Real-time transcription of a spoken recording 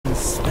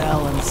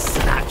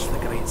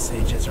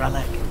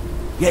relic.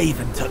 You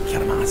even took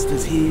your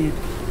master's heed.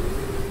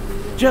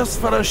 Just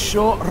for a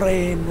short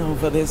reign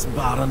over this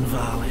barren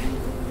valley.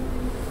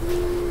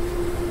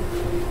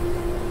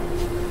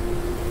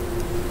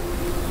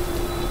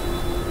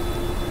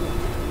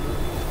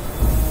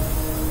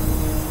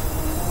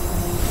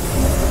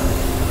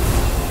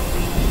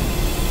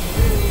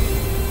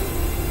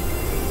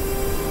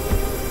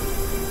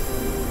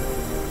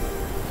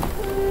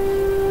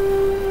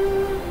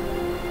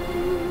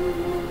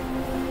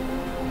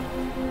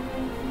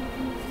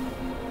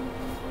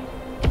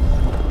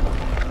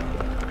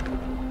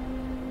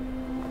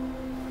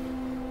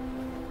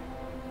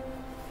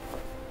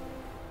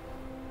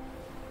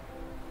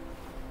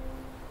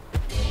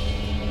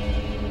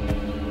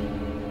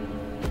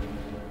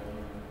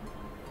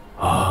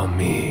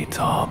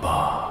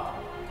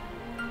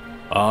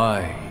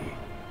 I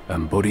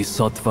am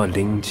Bodhisattva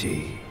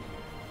Lingji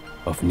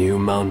of New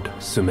Mount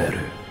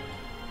Sumeru,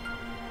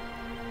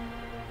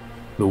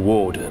 the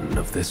warden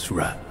of this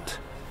rat.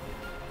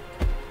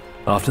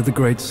 After the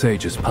great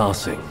sage's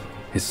passing,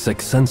 his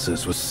sixth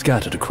senses were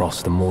scattered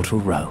across the mortal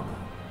realm.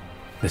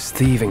 This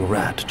thieving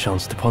rat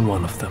chanced upon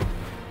one of them,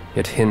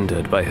 yet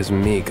hindered by his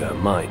meager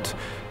might,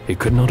 he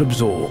could not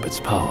absorb its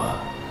power.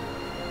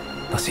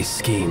 Thus he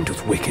schemed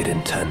with wicked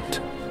intent.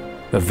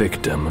 A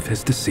victim of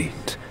his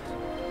deceit,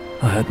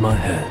 I had my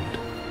head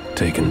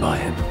taken by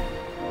him.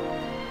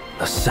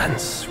 The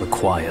sense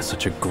requires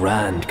such a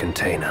grand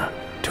container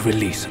to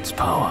release its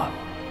power.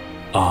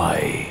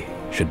 I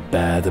should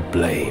bear the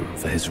blame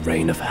for his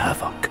reign of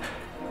havoc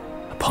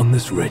upon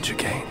this ridge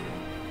again.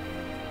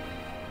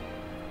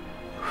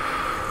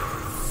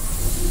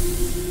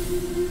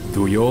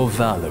 Through your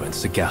valor and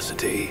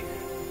sagacity,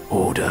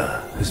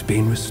 order has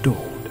been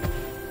restored.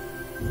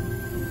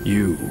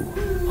 You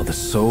are the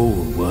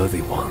sole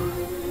worthy one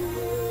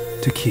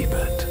to keep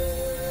it.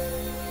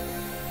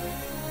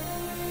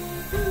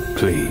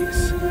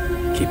 Please,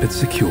 keep it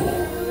secure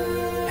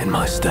in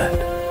my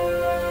stead.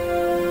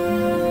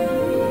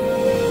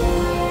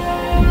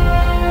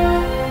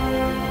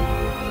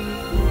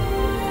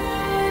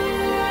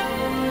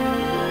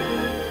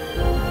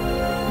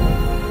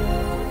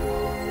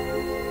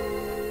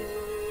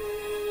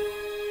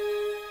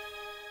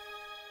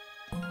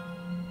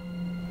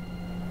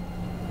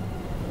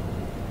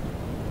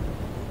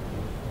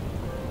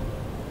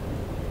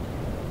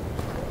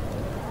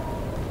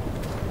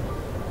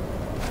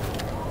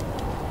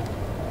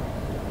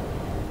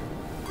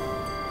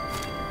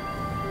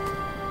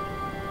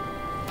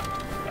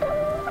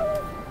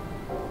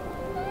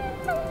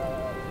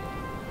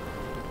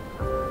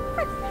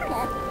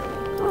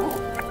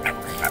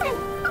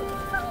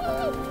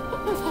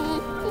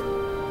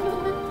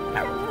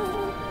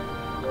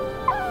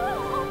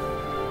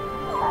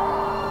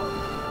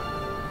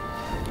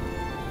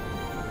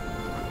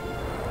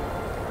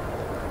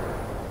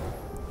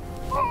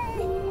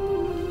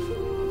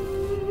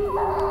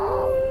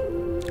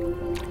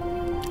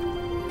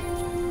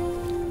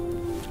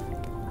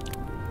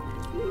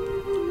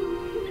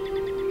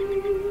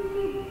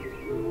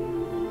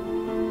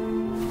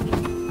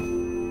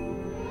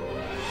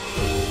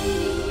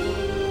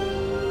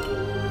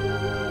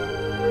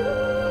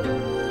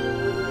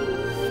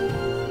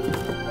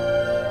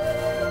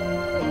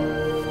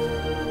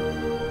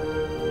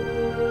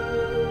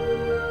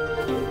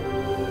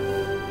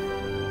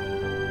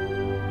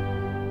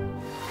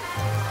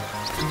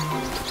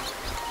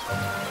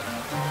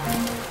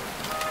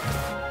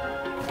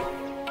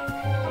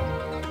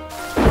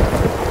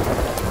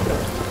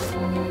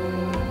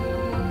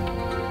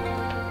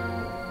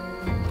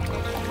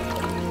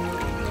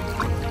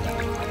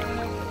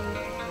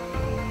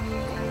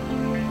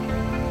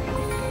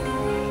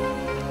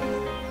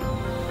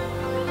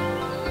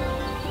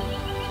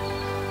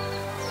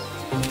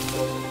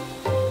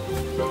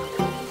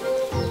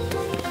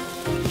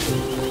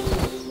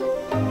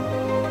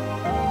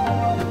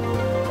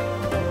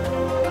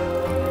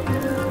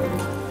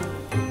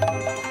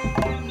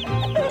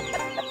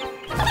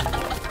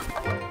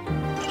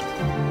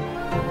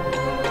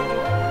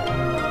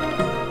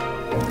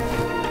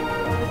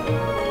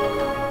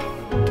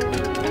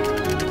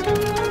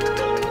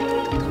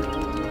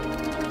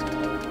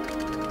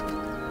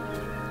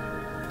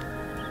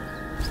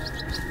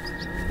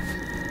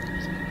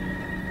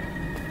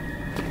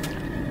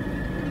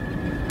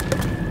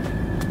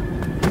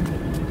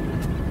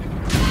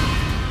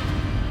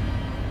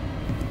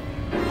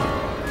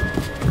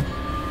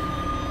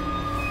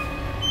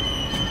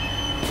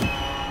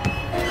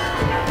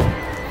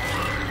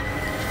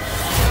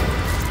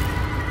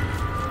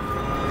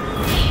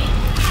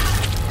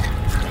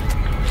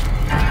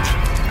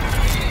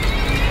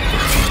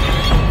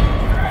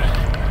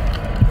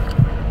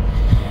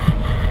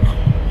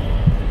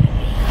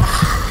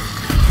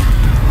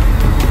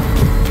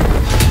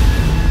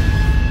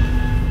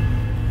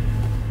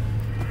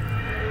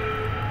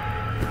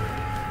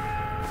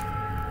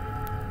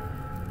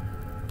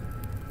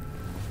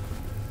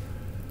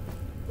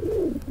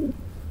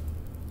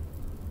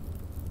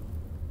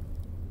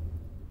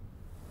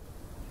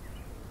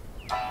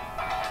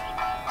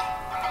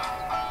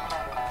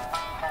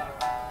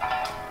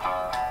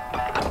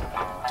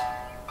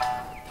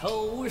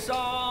 上，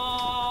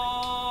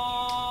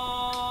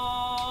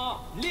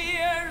烈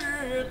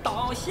日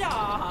当下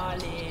了，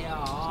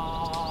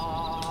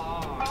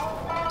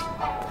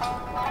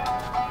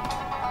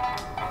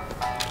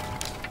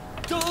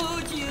周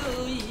经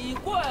一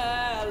贯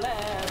来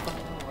东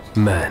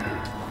山。 Men,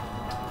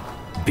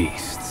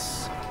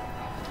 beasts,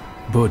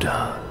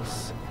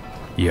 Buddhas,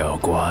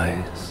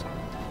 Yaoguais.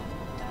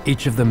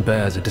 Each of them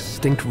bears a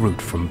distinct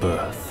root from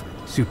birth,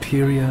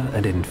 superior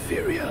and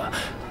inferior.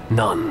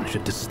 None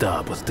should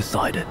disturb what's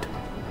decided.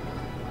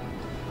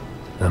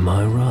 Am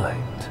I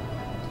right,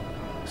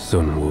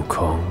 Sun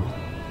Wukong?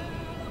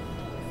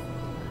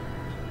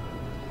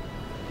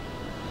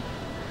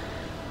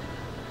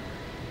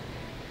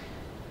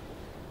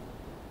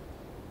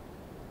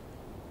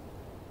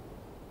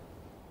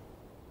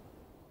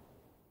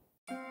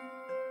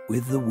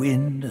 With the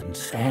wind and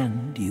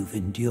sand you've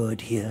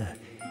endured here,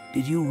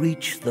 did you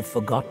reach the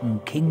forgotten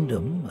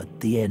kingdom at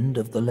the end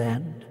of the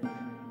land?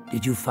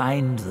 Did you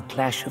find the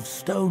clash of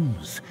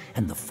stones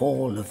and the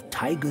fall of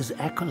Tiger's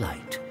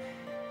acolyte?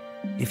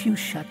 If you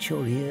shut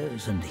your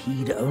ears and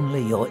heed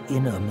only your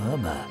inner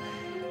murmur,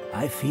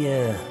 I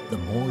fear the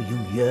more you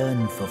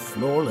yearn for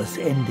flawless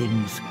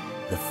endings,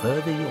 the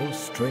further you'll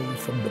stray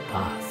from the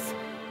path.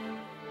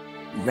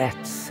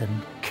 Rats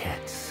and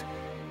cats,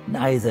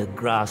 neither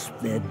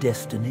grasped their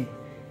destiny,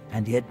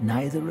 and yet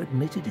neither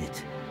admitted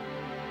it.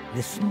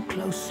 Listen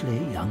closely,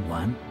 young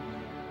one.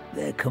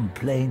 Their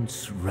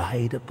complaints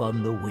ride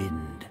upon the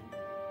wind.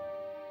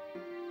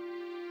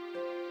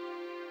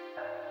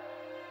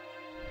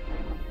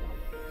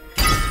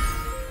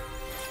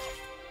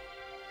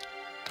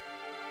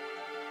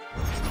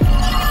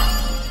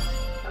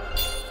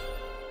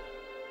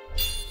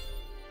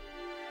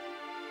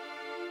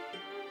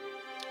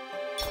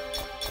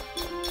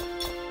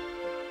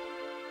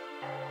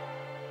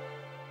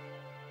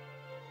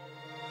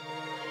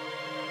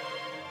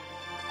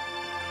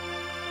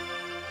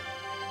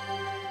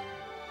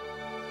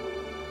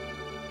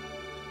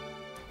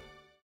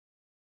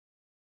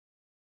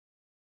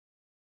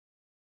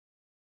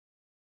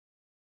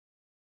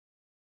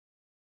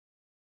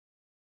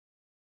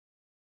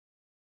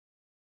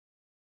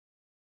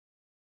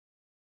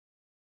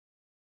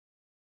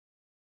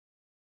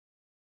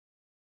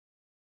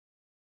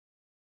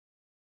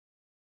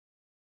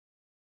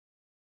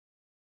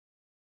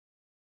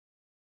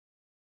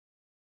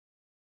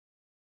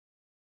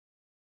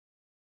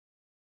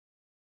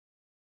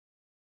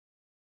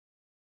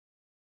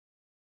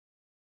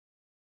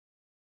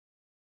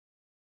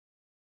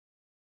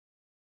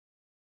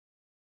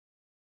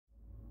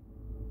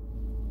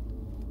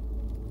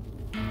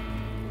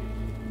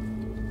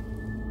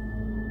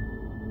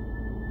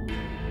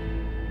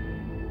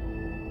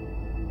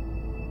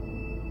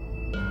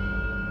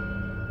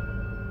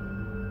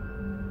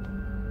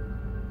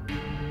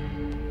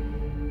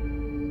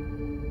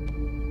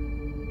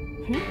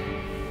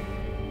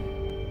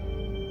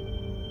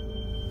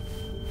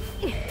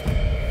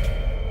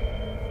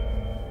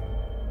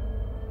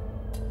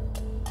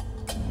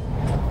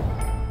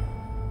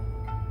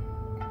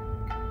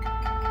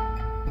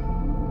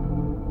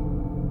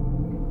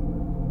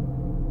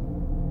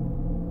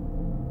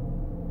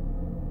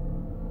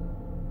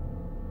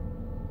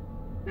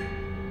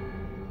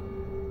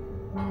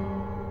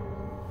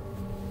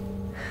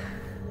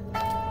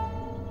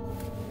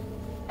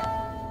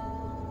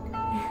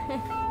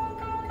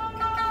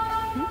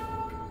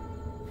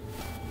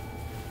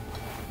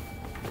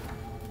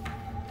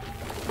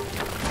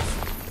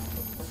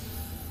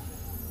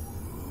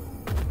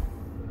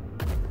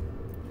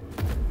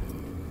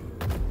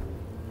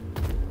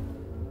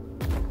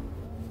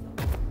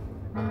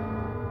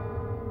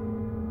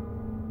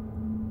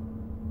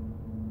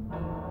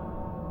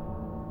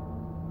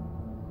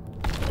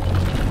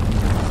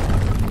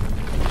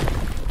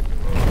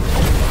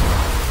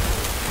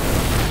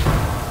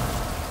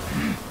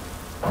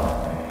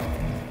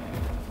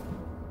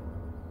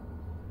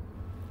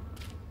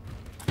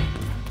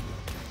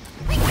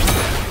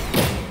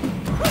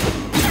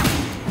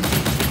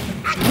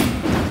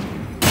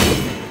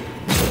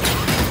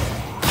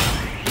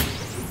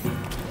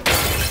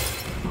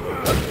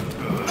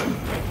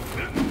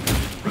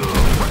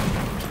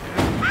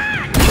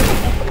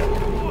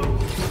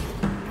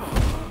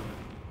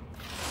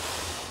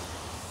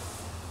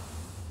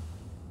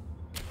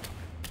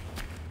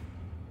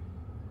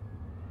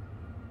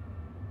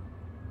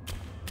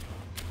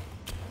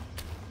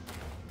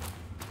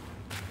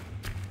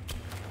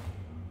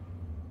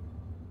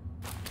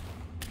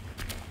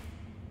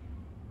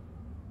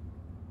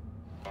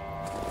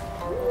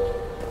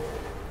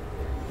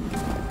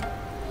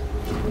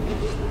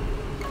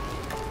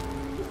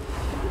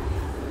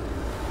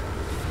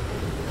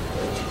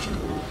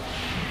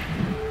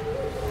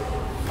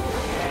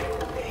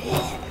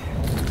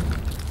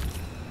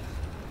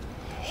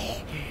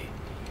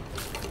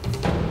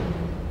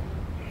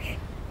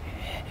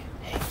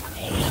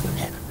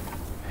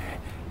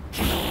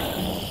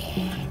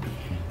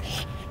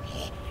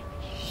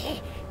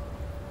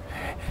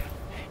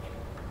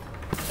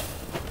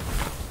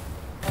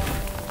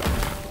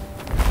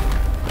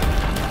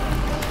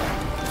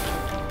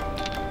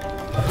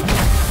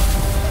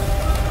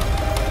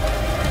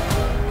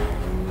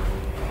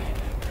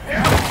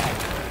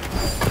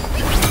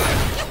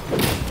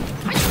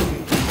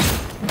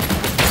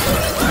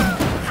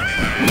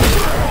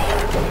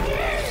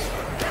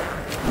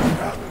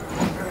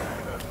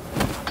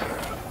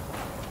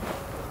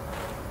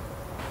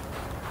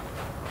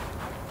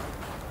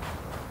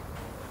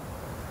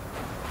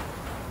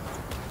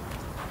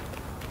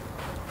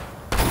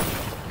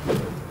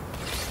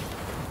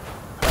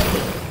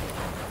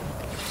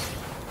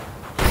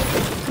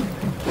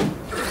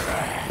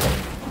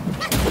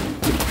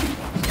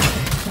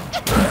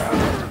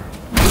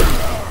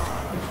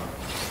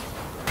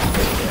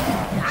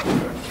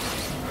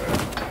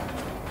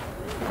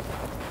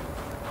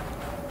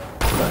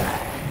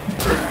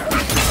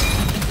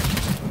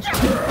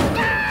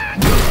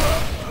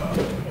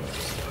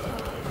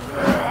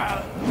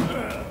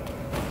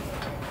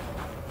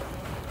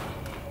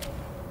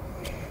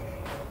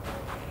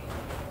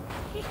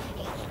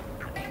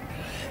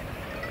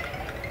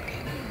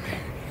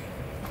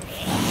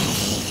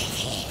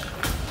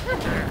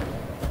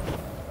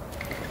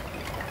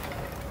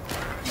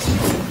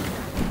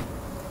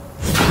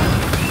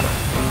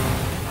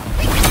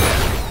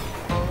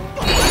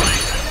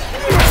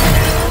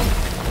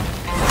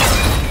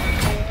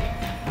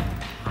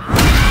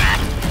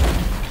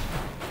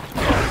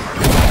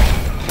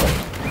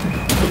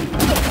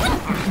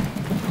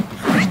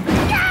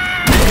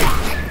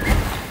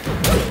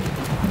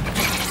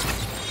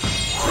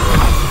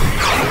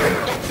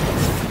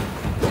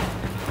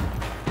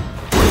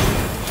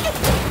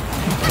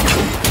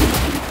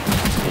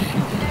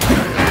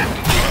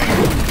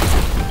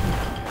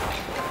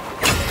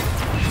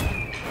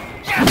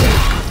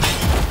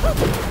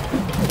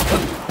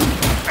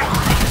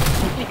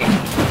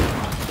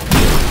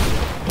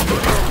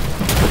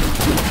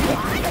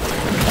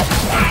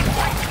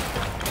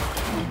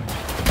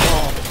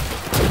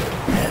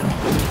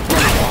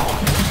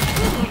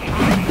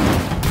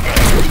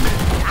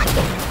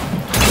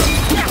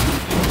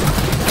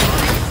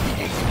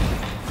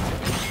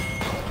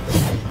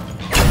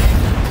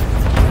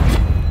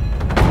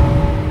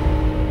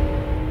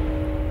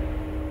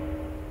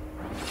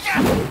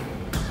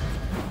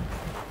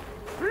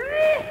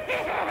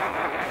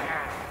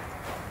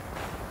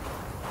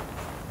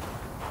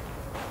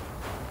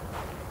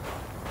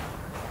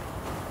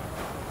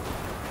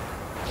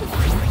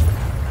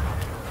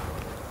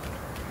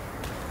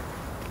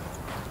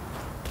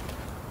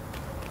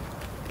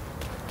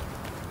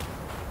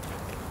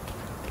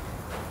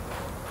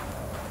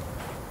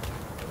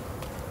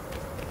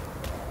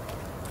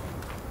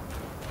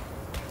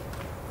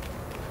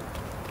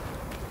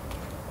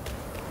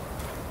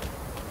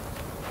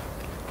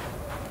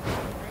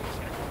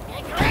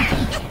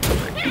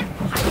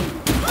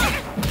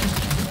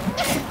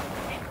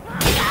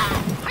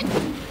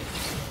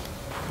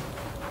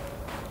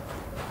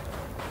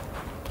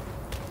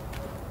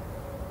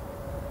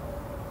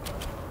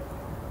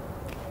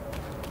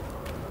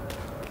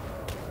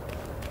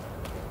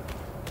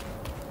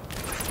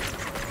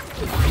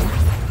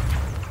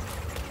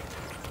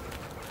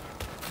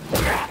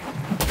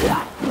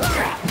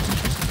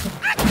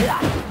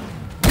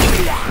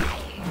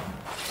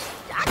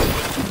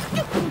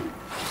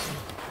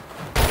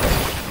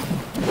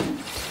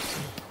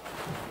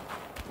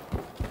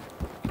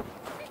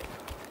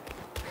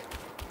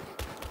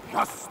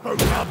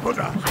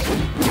 Buddha!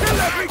 Kill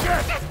every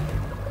guest!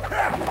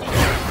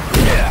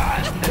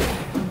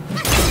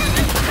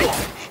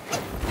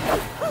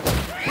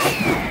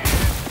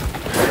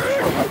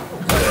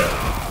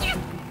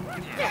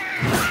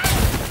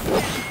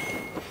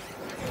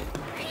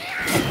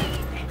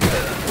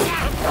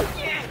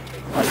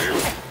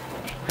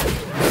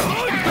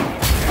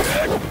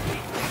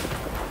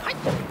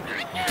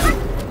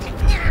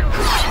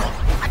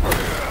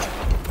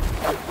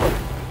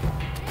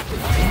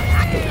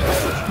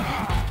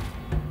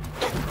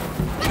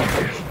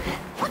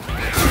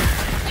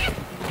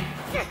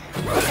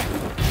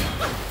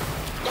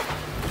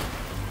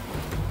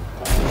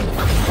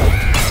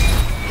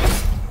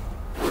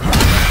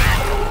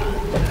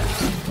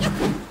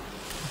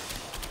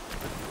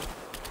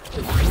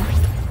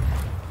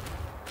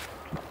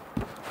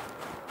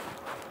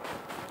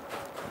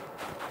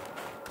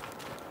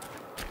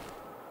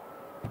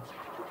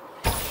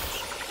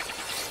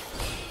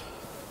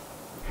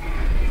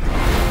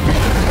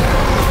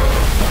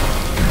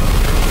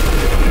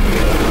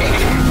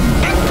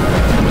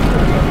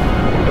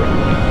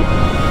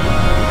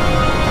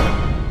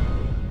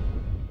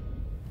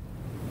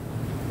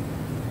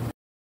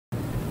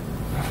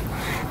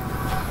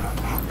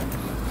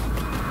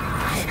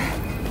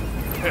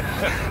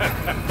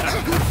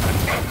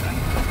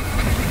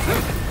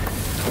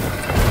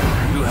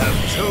 You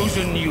have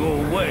chosen your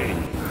way.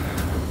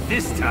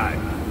 This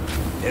time,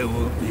 there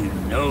will be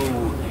no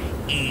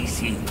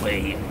easy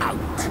way out.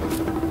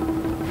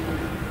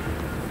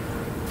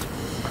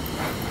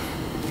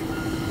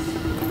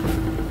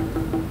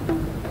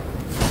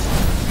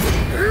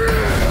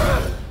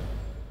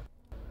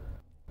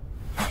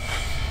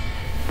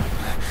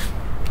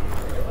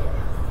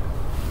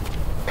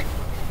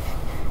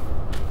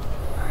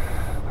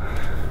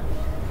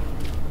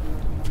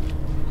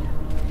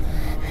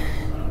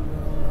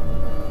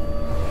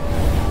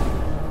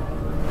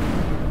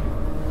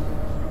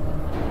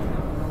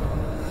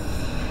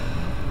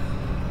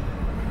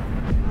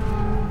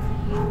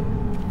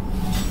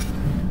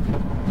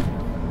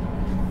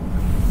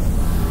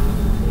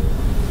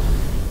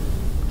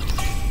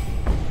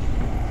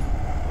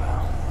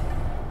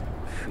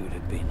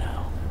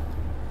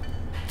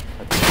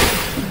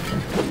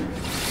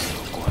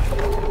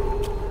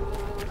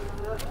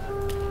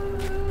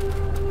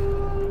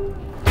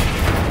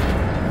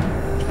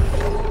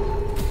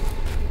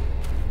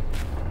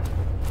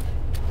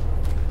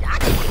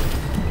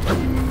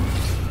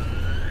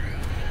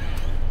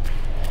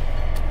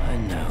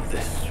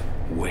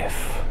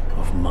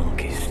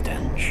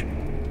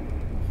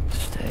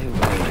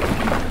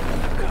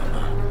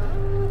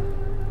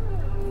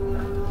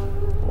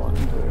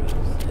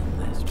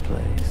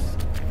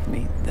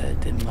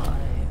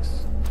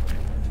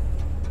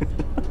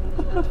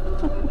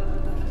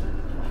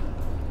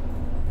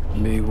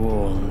 Be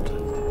warned.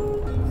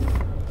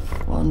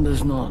 One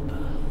does not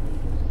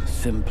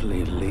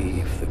simply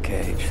leave the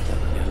cage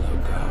that yellow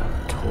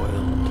guard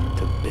toiled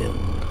to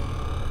build.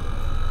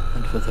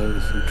 And for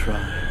those who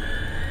tried,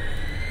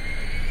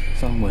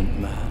 some went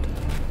mad,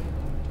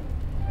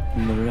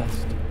 and the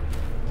rest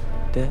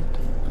dead.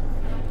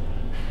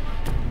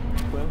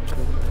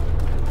 Welcome.